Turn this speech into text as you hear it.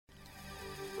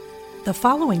The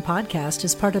following podcast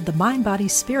is part of the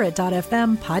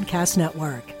MindBodySpirit.fm podcast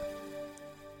network.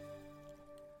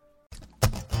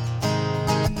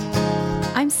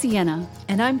 I'm Sienna.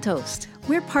 And I'm Toast.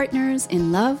 We're partners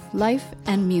in love, life,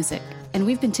 and music, and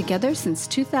we've been together since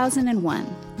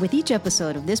 2001. With each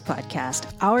episode of this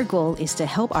podcast, our goal is to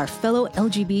help our fellow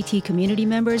LGBT community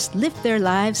members lift their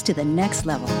lives to the next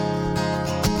level.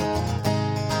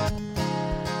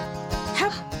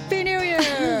 Happy New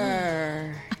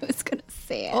Year! I was going to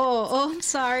say it. Oh, I'm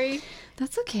sorry.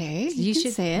 That's okay. You can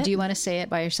should say it. Do you want to say it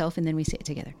by yourself and then we say it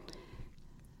together?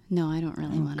 No, I don't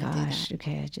really want to do that.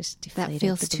 Okay, I just deflated That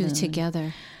feels the too balloon.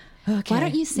 together. Okay. Why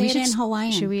don't you say it in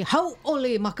Hawaiian? Should we?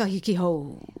 Hauo'li Makahiki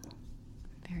Hou.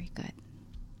 Very good.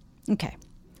 Okay.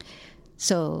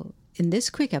 So in this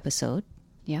quick episode,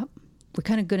 Yep. we're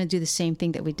kind of going to do the same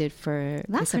thing that we did for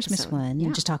the Last Christmas episode, one. yeah.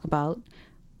 And just talk about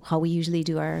how we usually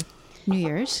do our New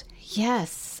Year's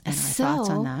Yes. and our thoughts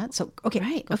on that. So, okay.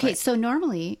 Right. go for Okay. it. So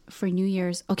normally for New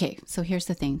Year's, okay. So here's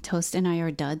the thing. Toast and I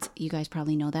are duds. You guys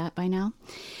probably know that by now.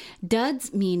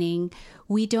 Duds meaning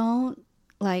we don't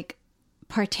like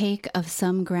partake of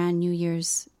some grand New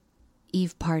Year's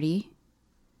Eve party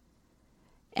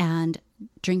and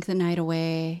drink the night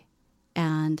away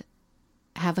and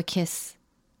have a kiss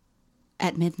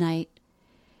at midnight.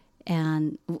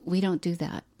 And we don't do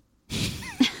that.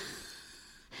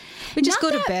 We just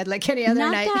Not go that- to bed like any other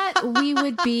Not night. that we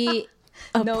would be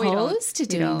No, we don't. opposed to We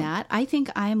doing don't. that. I think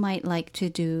I might like to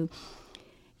do,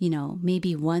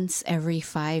 maybe once every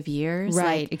 5 years.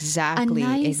 Right, like exactly, A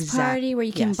nice party where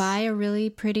you can yes. buy a really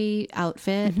pretty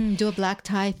outfit. Do a black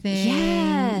tie thing.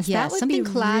 Yes, that would something be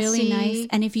classy. really nice.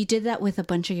 And if you did that with a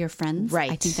bunch of your friends, I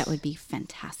Right. think that would be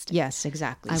fantastic. Yes,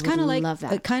 exactly. I It's would kind of like love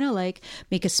that. Kind of like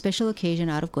make a special occasion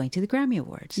out of going to the Grammy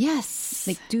Awards. Yes.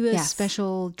 Like do a Yes.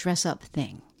 special dress up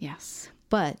thing. Yes.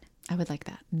 But I would like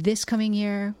that. this coming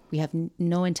year, we have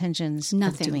no intentions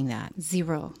Nothing. of doing that.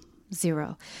 Zero. Just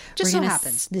We're so gonna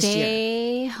happens this year.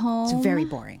 Stay home. It's very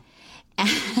boring.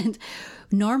 And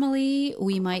normally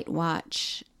we might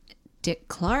watch Dick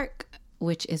Clark,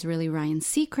 which is really Ryan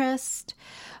Seacrest,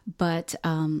 but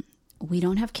we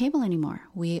don't have cable anymore.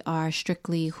 We are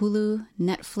strictly Hulu,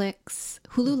 Netflix,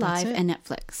 Hulu Live, it. and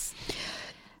Netflix.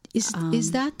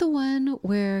 Is that the one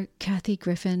where Kathy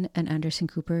Griffin and Anderson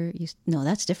Cooper used? No,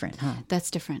 that's different, huh?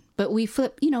 That's different. But we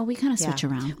flip, we kind of switch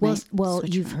around. Well, right? well,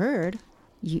 Switch you've around. heard.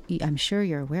 I'm sure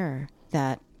you're aware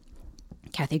that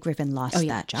Kathy Griffin lost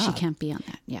that job. She can't be on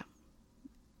that. Yeah.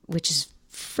 Which is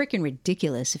freaking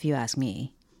ridiculous if you ask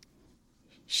me.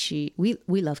 We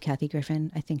love Kathy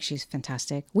Griffin. I think she's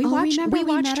fantastic. We watched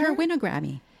met her her? win a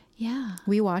Grammy. Yeah.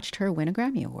 We watched her win a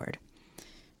Grammy Award.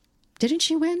 Didn't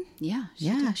she win? Yeah.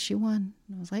 She won.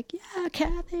 And I was like, yeah,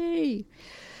 Kathy.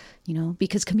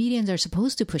 Because comedians are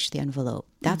supposed to push the envelope.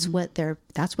 That's what their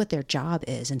job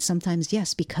is. And sometimes,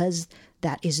 yes, because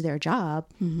that is their job,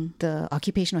 the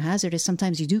occupational hazard is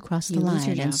sometimes you do cross the lose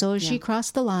your line. And job. so Yeah. she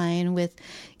crossed the line with,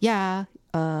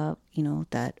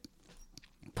 that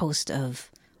post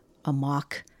of a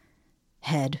mock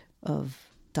head of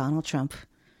Donald Trump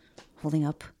holding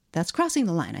up. That's crossing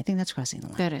the line. I think that's crossing the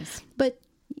line. That is. But,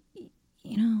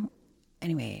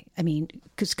 anyway, I mean,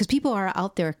 because people are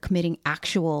out there committing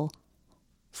actual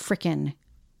frickin'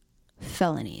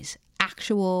 felonies,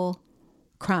 actual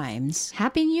crimes.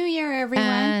 Happy New Year, everyone.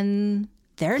 And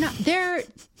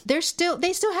they still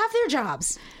have their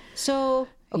jobs. So,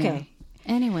 okay.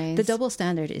 Yeah. Anyways. The double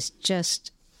standard is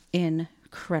just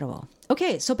incredible.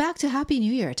 Okay, so back to Happy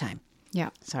New Year time. Yeah.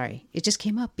 Sorry, it just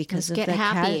came up because Let's of get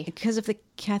happy. because of the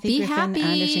Kathy Be Griffin happy.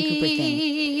 Anderson Cooper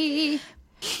thing.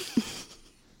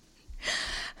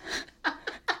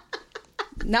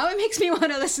 Now it makes me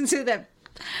want to listen to that.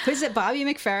 Was it Bobby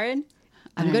McFerrin?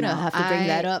 I'm going to have to bring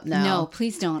that up now. No,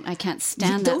 please don't. I can't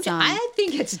stand that song. I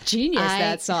think it's genius,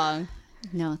 that song.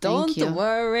 No, Don't thank you.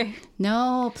 worry.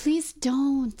 No, please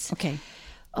don't. Okay.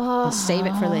 I'll save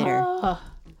it for later.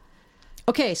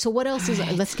 Okay, so what else is...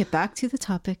 Let's get back to the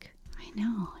topic. I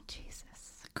know.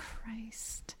 Jesus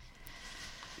Christ.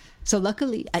 So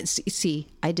luckily,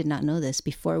 I did not know this.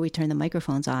 Before we turned the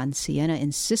microphones on, Sienna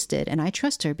insisted, and I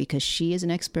trust her because she is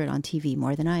an expert on TV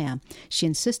more than I am. She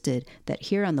insisted that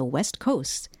here on the West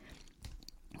Coast,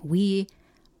 we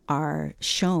are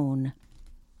shown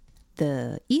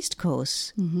the East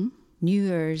Coast New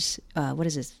Year's,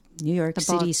 New York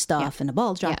City stuff and the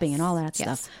ball dropping and all that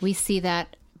stuff. We see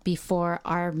that before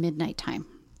our midnight time.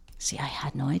 See, I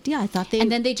had no idea. I thought they...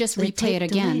 And then they just replay it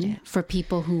again delayed it. for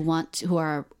people who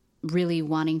are really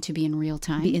wanting to be in real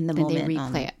time. Be in the moment. They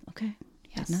replay it. Okay.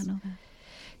 Yes. Did not know that.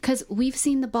 Because we've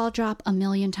seen the ball drop a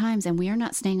million times and we are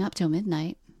not staying up till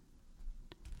midnight.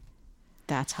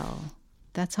 That's how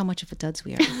That's how much of a duds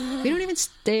we are. We don't even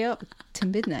stay up to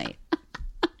midnight.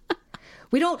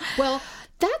 We don't, well,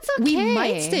 That's okay. we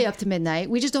might stay up to midnight.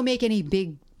 We just don't make any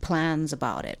big plans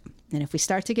about it. And if we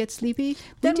start to get sleepy,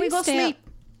 then we go sleep.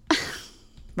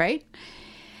 Right?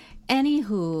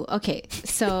 Anywho, okay,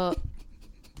 so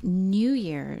New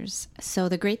Year's. So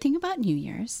the great thing about New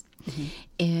Year's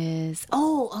is,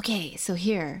 so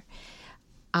here,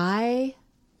 because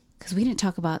we didn't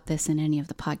talk about this in any of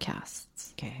the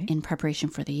podcasts in preparation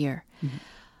for the year.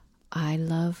 I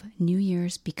love New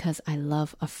Year's because I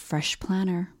love a fresh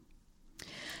planner.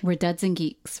 We're duds and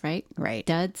geeks, right? Right.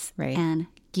 Duds and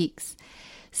geeks.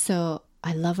 So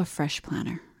I love a fresh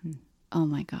planner. Oh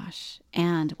my gosh.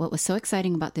 And what was so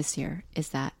exciting about this year is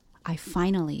that I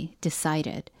finally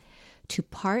decided to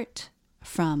part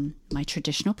from my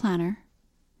traditional planner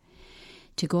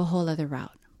to go a whole other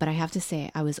route. But I have to say,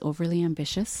 I was overly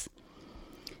ambitious.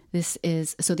 This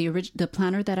is, so the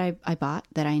planner that I bought,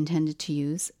 that I intended to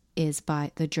use, is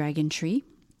by the Dragon Tree.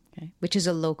 Which is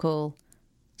a local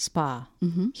spa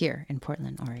here in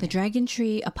Portland, Oregon. The Dragon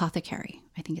Tree Apothecary,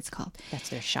 I think it's called. That's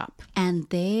their shop. And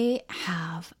they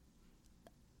have,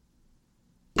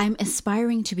 I'm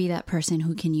aspiring to be that person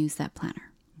who can use that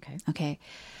planner. Okay.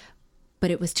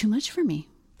 But it was too much for me.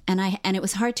 And it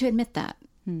was hard to admit that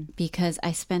because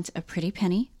I spent a pretty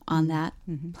penny on that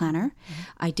planner.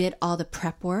 I did all the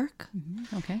prep work.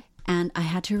 Okay. And I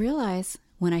had to realize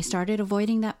when I started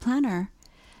avoiding that planner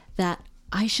that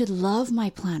I should love my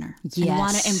planner and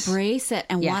want to embrace it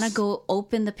and want to go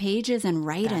open the pages and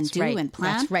write and do and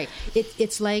plan. That's right.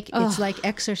 It's like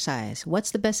exercise.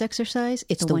 What's the best exercise?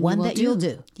 It's the one that you'll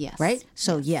do. Yes. Right?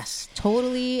 So yes,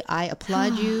 totally. I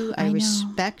applaud you. I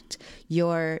respect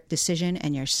your decision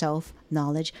and your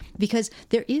self-knowledge because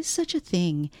there is such a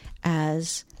thing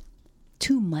as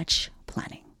too much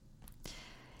planning.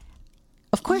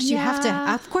 Of course you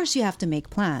have to make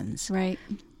plans. Right.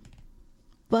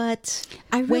 But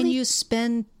when your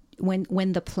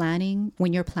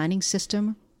planning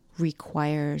system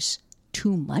requires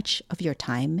too much of your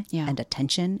time and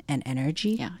attention and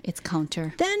energy, it's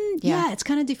counter. Then it's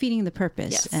kind of defeating the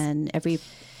purpose. Yes. And every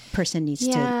person needs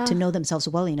to know themselves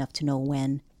well enough to know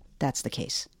when that's the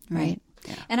case, right?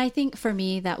 Yeah. And I think for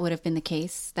me that would have been the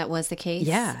case. That was the case.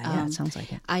 Yeah, it sounds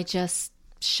like it. I just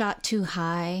shot too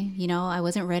high. I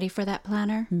wasn't ready for that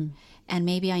planner. And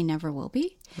maybe I never will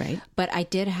be. Right. But I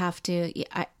did have to,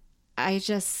 I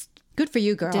just... Good for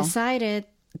you, girl. Decided...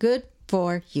 Good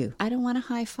for you. I don't want a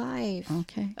high five.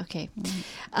 Okay.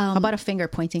 How about a finger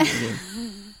pointing at you?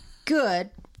 Good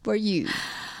for you.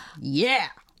 Yeah.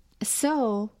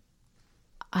 So,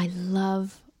 I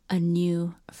love a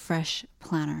new, fresh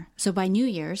planner. So by New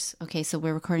Year's, so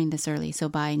we're recording this early. So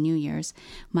by New Year's,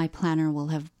 my planner will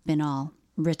have been all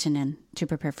written in to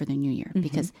prepare for the new year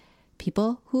because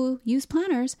people who use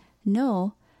planners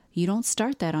know you don't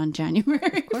start that on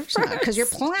January. Of course not, because you're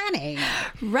planning.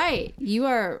 Right. You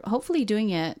are hopefully doing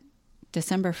it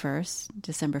December 1st,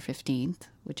 December 15th,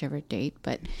 whichever date,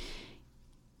 but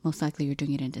most likely you're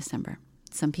doing it in December.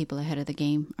 Some people ahead of the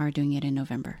game are doing it in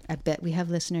November. I bet we have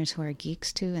listeners who are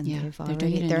geeks too, and they're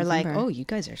doing it in they're November. like, oh, you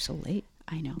guys are so late.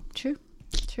 I know. True.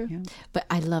 Yeah. But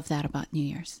I love that about New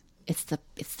Year's. It's the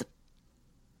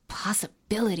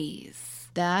possibilities.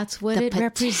 That's what it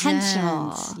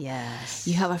represents. Yes.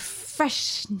 You have a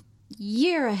fresh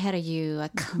year ahead of you, a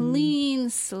clean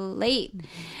slate.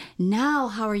 Now,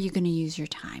 how are you going to use your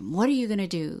time? What are you going to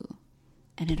do?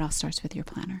 And it all starts with your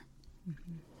planner.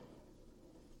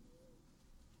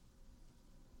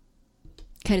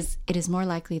 Because it is more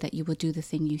likely that you will do the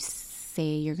thing you say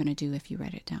you're going to do if you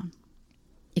write it down.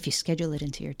 If you schedule it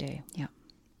into your day. Yeah.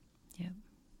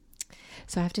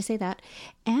 So I have to say that.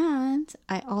 And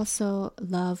I also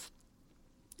love...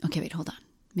 Okay, wait, hold on.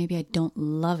 Maybe I don't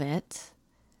love it.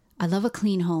 I love a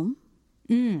clean home.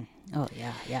 Oh,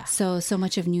 yeah. So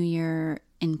much of New Year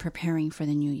in preparing for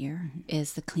the new year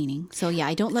is the cleaning. So yeah,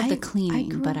 I don't love the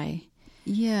cleaning, but I...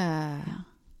 Yeah.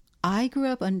 I grew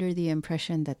up under the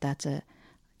impression that that's a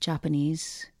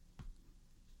Japanese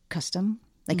custom.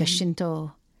 Like a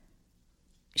Shinto.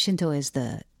 Shinto is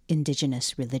the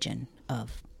indigenous religion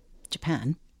of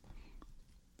Japan.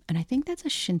 And I think that's a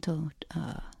Shinto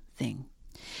thing.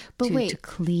 But to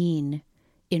clean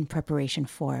in preparation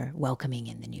for welcoming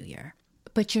in the new year.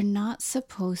 But you're not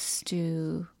supposed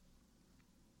to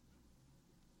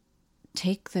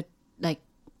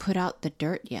put out the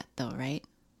dirt yet though, right?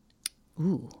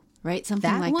 Ooh. Right? Something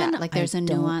that like one, that. Like there's a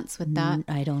nuance with that.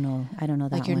 I don't know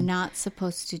that like you're one. not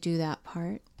supposed to do that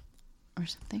part or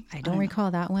something. I don't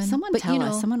recall that one. Someone tell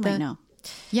us. Someone might know.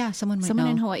 Yeah, someone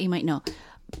in Hawaii might know.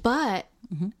 But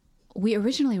we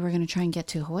originally were going to try and get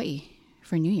to Hawaii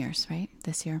for New Year's, right?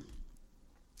 This year.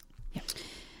 Yep.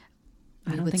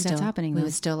 I don't think that's happening. We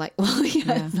would still like, well,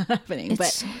 yeah, it's not happening.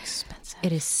 It's so expensive.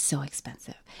 It is so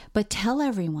expensive. But tell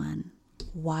everyone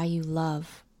why you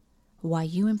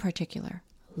in particular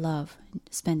love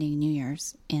spending New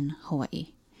Year's in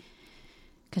Hawaii.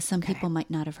 Because some people might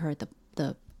not have heard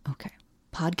the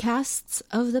podcasts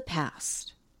of the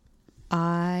past.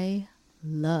 I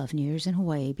love New Year's in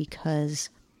Hawaii because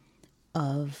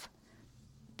of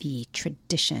the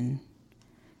tradition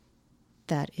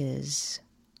that is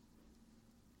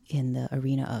in the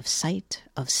arena of sight,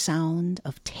 of sound,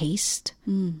 of taste.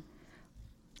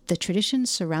 The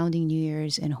traditions surrounding New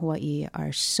Year's in Hawaii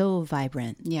are so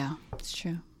vibrant. Yeah, it's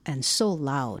true. And so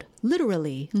loud,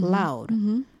 literally loud,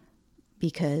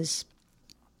 because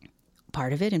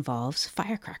part of it involves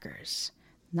firecrackers,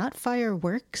 not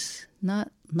fireworks,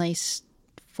 not nice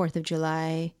 4th of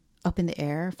July up in the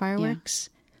air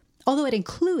fireworks, although it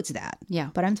includes that.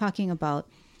 Yeah. But I'm talking about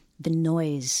the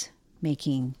noise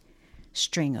making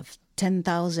string of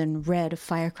 10,000 red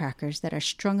firecrackers that are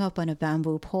strung up on a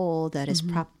bamboo pole that is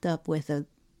propped up with an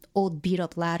old beat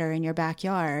up ladder in your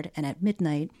backyard. And at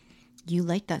midnight, you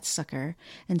light that sucker,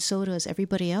 and so does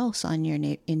everybody else on your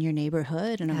in your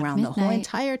neighborhood and around the whole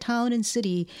entire town and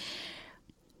city.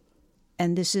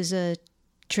 And this is a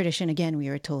tradition, again, we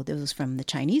were told it was from the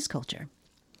Chinese culture.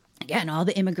 Again, all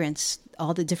the immigrants,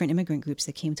 all the different immigrant groups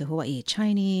that came to Hawaii,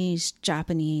 Chinese,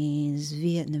 Japanese,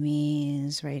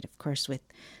 Vietnamese, right? Of course, with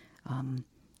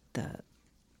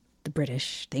the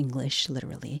British, the English,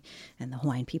 literally, and the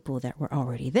Hawaiian people that were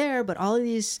already there. But all of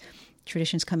these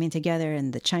traditions coming together,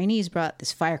 and the Chinese brought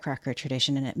this firecracker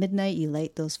tradition, and at midnight you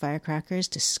light those firecrackers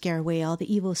to scare away all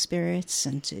the evil spirits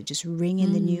and to just ring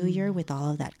in the new year with all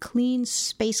of that clean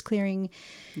space clearing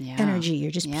energy.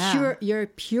 You're just you're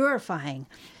purifying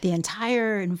the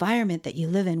entire environment that you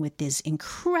live in with these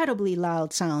incredibly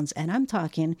loud sounds. And I'm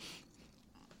talking,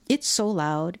 it's so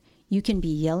loud you can be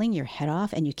yelling your head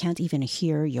off and you can't even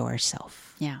hear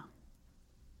yourself. Yeah.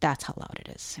 That's how loud it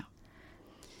is. Yeah.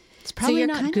 It's probably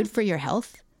not good for your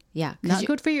health. Yeah. Not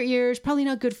good for your ears. Probably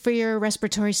not good for your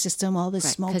respiratory system, all this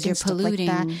smoke and stuff like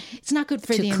that. It's not good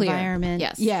for the environment.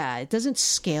 Yes. Yeah, it doesn't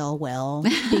scale well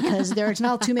because there's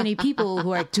not too many people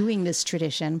who are doing this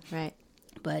tradition. Right.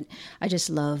 But I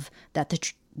just love that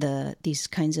these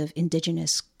kinds of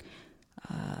indigenous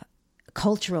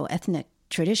cultural, ethnic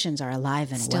traditions are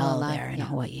alive and well there in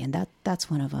Hawaii. And that's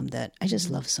one of them that I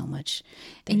just love so much.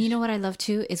 And you know what I love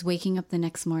too is waking up the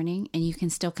next morning and you can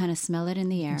still kind of smell it in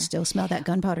the air. Still smell that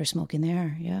gunpowder smoke in the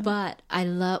air. Yeah. But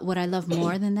what I love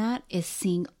more than that is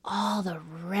seeing all the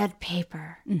red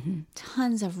paper,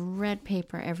 tons of red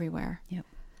paper everywhere. Yep.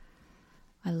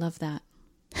 I love that.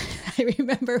 I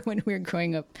remember when we were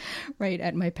growing up right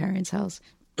at my parents' house.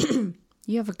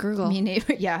 You have a gurgle. Me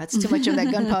neighbor, yeah, it's too much of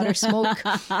that gunpowder smoke.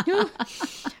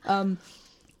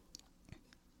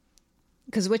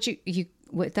 Because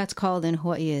what that's called in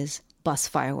Hawaii is bus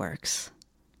fireworks.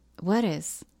 What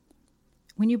is?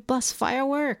 When you bust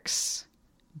fireworks,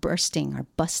 bursting or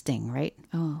busting, right?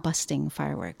 Oh, busting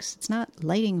fireworks. It's not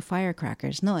lighting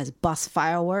firecrackers. No, it's bus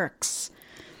fireworks.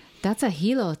 That's a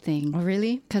Hilo thing. Oh,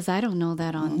 really? Because I don't know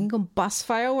that on... You go bust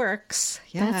fireworks.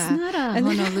 Yeah. That's not a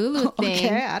Honolulu thing.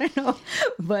 Okay, I don't know.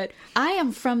 But I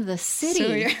am from the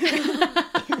city.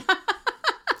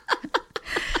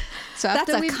 So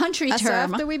that's a country term. So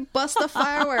after we bust the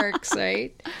fireworks,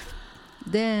 right?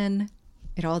 Then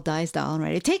it all dies down,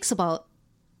 right? It takes about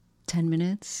 10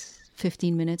 minutes,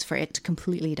 15 minutes for it to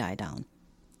completely die down.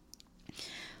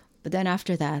 But then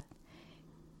after that,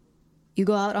 you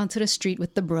go out onto the street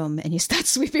with the broom and you start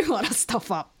sweeping all that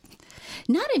stuff up.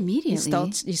 Not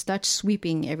immediately. You start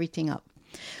sweeping everything up.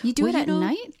 You do it at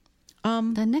night?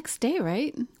 The next day,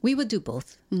 right? We would do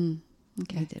both. Okay.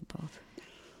 We did both.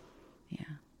 Yeah.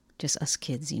 Just us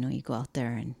kids, you go out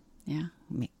there and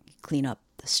clean up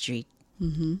the street.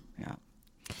 Mm-hmm. Yeah.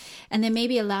 And then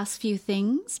maybe a last few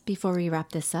things before we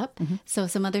wrap this up. Mm-hmm. So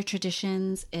some other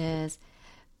traditions is,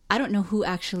 I don't know who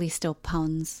actually still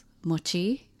pounds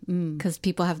mochi, because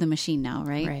people have the machine now,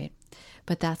 right? Right.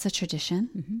 But that's a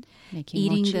tradition. Mm-hmm.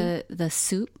 Eating mochi. the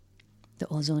soup. The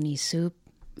ozoni soup.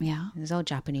 Yeah. It's all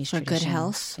Japanese for tradition. good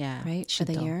health. Yeah. Right?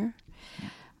 Shinto. For the year. Yeah.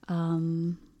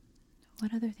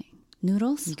 What other thing?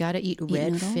 Noodles? You got to eat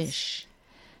red fish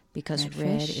because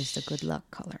red fish is the good luck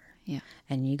color. Yeah.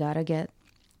 And you got to get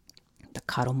the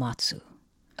karomatsu.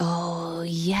 Oh,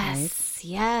 yes. Right?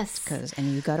 Yes.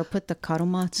 And you got to put the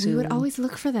karomatsu. We would always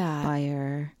look for that. By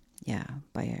your in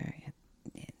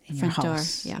front your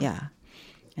house. Door. Yeah.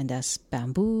 And that's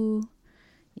bamboo.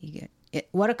 You get it.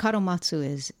 What a karomatsu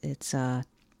is, it's a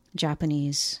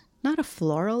Japanese, not a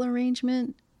floral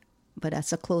arrangement, but that's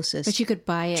the closest. But you could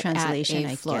buy it translation,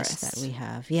 at a florist. guess, that we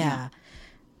have. Yeah.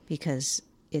 Because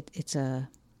it's an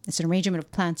arrangement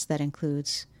of plants that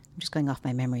includes. I'm just going off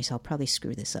my memory, so I'll probably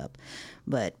screw this up.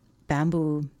 But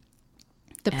bamboo.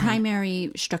 The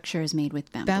primary structure is made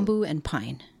with bamboo. Bamboo and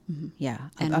pine. Mm-hmm. Yeah.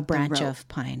 And a branch of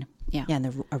pine. Yeah. Yeah,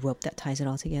 and a rope that ties it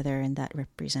all together, and that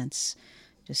represents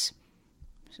just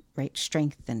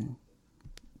strength and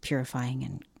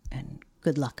purifying and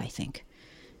good luck, I think,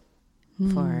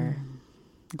 for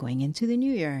going into the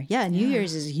new year. Yeah, New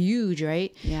Year's is huge,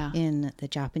 right? Yeah. In the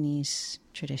Japanese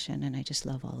tradition, and I just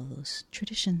love all of those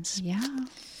traditions. Yeah.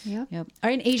 Yep. Or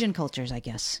in Asian cultures, I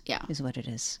guess. Yeah. Is what it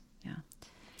is. Yeah.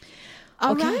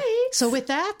 All right. So with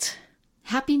that,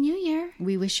 Happy New Year.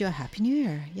 we wish you a happy new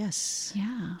year. Yes.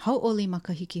 Yeah. Hauo'li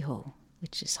Makahiki Hou,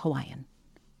 which is Hawaiian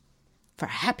for a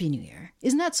happy new year.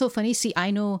 Isn't that so funny? See,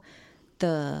 I know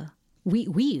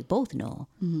we both know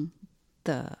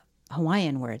the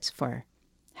Hawaiian words for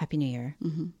happy new year,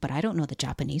 but I don't know the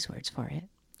Japanese words for it.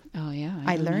 Oh, yeah.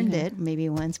 I learned it maybe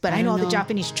once, but I know all the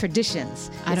Japanese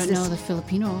traditions. I don't know the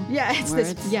Filipino it's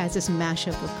words. this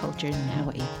mashup of cultures in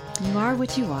Hawaii. You are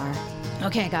what you are.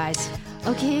 Okay, guys.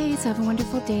 Okay, so have a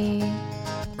wonderful day.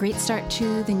 Great start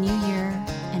to the new year.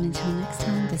 And until next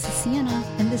time, this is Sienna.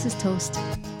 And this is Toast,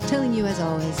 telling you as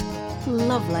always,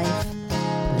 love life,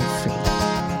 live free.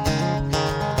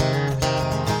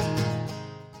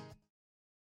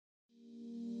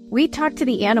 We talk to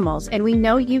the animals, and we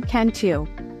know you can too.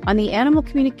 On the Animal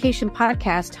Communication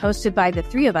Podcast, hosted by the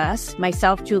three of us,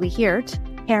 myself, Julie Hiert,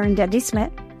 Aaron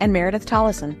Dudley-Smith, and Meredith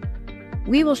Tollison,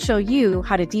 we will show you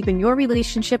how to deepen your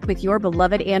relationship with your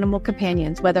beloved animal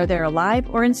companions, whether they're alive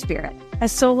or in spirit.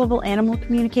 as soul-level animal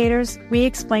communicators, we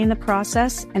explain the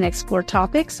process and explore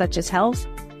topics such as health,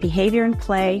 behavior, and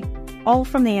play, all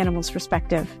from the animal's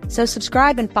perspective. So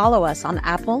subscribe and follow us on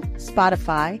Apple,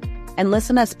 Spotify, and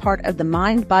listen as part of the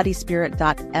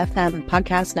mindbodyspirit.fm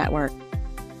podcast network.